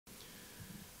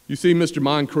You see Mr.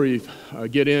 Moncrief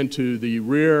get into the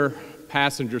rear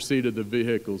passenger seat of the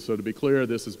vehicle. So to be clear,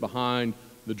 this is behind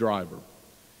the driver.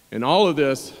 And all of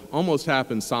this almost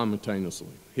happens simultaneously.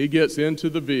 He gets into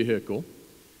the vehicle,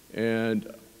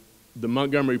 and the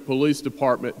Montgomery Police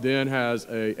Department then has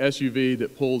a SUV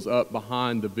that pulls up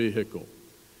behind the vehicle.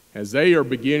 As they are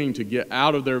beginning to get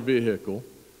out of their vehicle,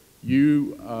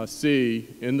 you see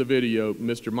in the video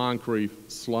Mr. Moncrief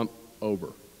slump over.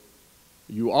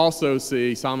 You also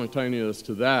see, simultaneous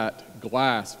to that,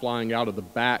 glass flying out of the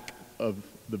back of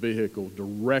the vehicle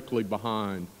directly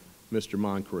behind Mr.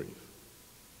 Moncrief.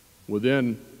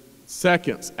 Within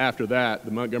seconds after that,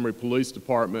 the Montgomery Police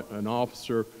Department, an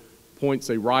officer points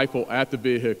a rifle at the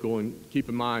vehicle, and keep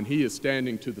in mind, he is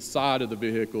standing to the side of the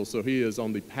vehicle, so he is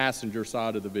on the passenger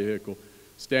side of the vehicle,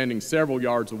 standing several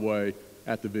yards away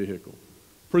at the vehicle.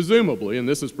 Presumably, and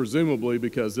this is presumably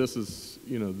because this is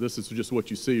just what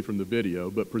you see from the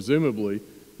video, but presumably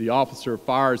the officer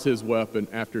fires his weapon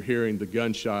after hearing the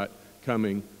gunshot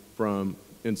coming from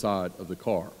inside of the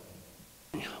car.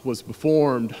 Was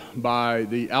performed by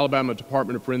the Alabama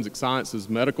Department of Forensic Sciences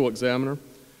medical examiner.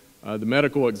 The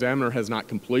medical examiner has not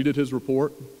completed his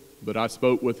report, but I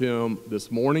spoke with him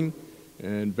this morning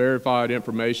and verified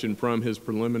information from his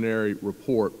preliminary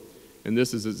report, and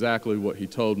this is exactly what he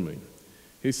told me.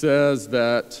 He says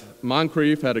that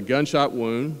Moncrief had a gunshot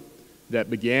wound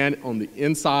that began on the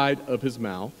inside of his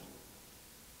mouth.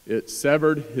 It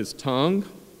severed his tongue,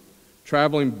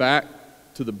 traveling back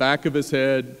to the back of his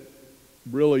head,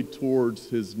 really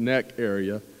towards his neck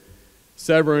area,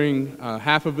 severing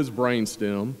half of his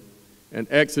brainstem and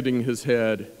exiting his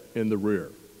head in the rear.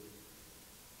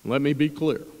 Let me be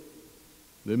clear.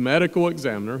 The medical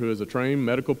examiner, who is a trained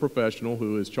medical professional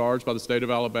who is charged by the state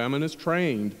of Alabama and is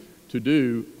trained to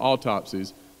do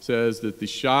autopsies, says that the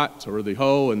shot or the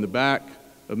hole in the back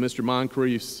of Mr.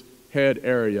 Moncrief's head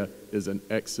area is an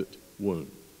exit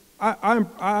wound.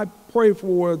 I pray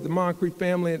for the Moncrief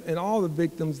family and all the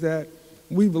victims that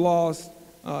we've lost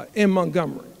in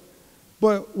Montgomery.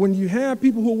 But when you have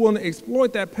people who want to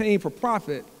exploit that pain for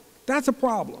profit, that's a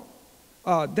problem.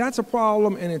 That's a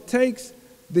problem, and it takes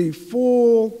the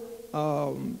full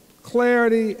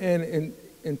clarity and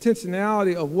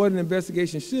intentionality of what an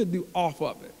investigation should do off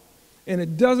of it. And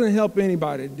it doesn't help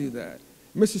anybody to do that.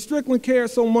 Mr. Strickland cared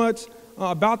so much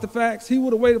about the facts, he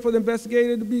would have waited for the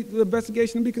investigation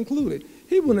to be concluded.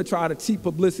 He wouldn't have tried a cheap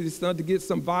publicity stunt to get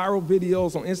some viral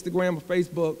videos on Instagram or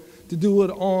Facebook to do it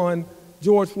on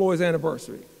George Floyd's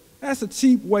anniversary. That's a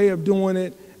cheap way of doing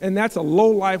it, and that's a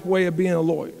low-life way of being a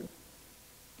lawyer.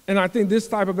 And I think this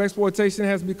type of exploitation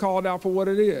has to be called out for what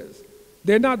it is.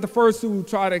 They're not the first to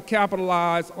try to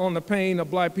capitalize on the pain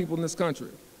of black people in this country.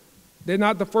 They're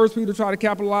not the first people to try to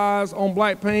capitalize on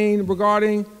black pain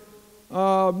regarding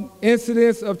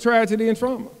incidents of tragedy and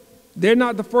trauma. They're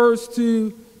not the first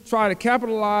to try to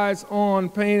capitalize on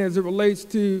pain as it relates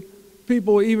to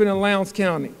people even in Lowndes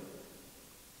County,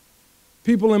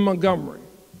 people in Montgomery.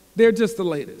 They're just the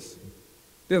latest.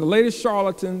 They're the latest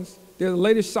charlatans. They're the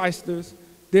latest shysters.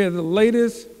 They're the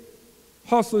latest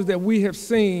hustlers that we have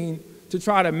seen to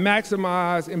try to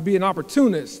maximize and be an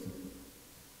opportunist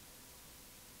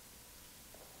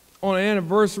on an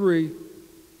anniversary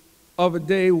of a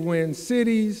day when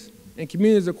cities and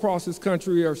communities across this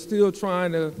country are still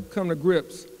trying to come to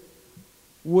grips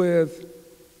with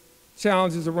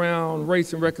challenges around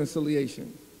race and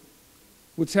reconciliation,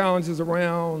 with challenges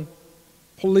around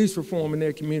police reform in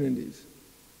their communities.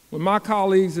 When my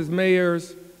colleagues as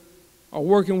mayors are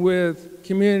working with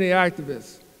community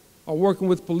activists, are working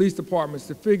with police departments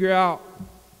to figure out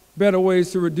better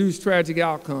ways to reduce tragic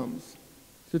outcomes,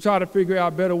 to try to figure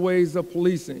out better ways of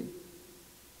policing.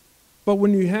 But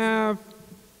when you have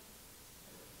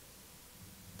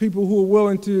people who are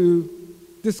willing to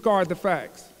discard the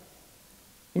facts,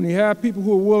 when you have people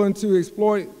who are willing to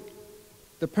exploit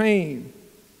the pain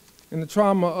and the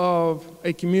trauma of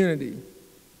a community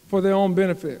for their own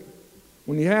benefit,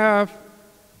 when you have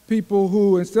people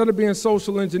who, instead of being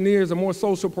social engineers, are more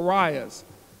social pariahs,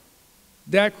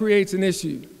 that creates an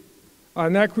issue.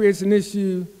 And that creates an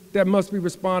issue that must be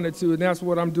responded to, and that's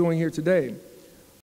what I'm doing here today.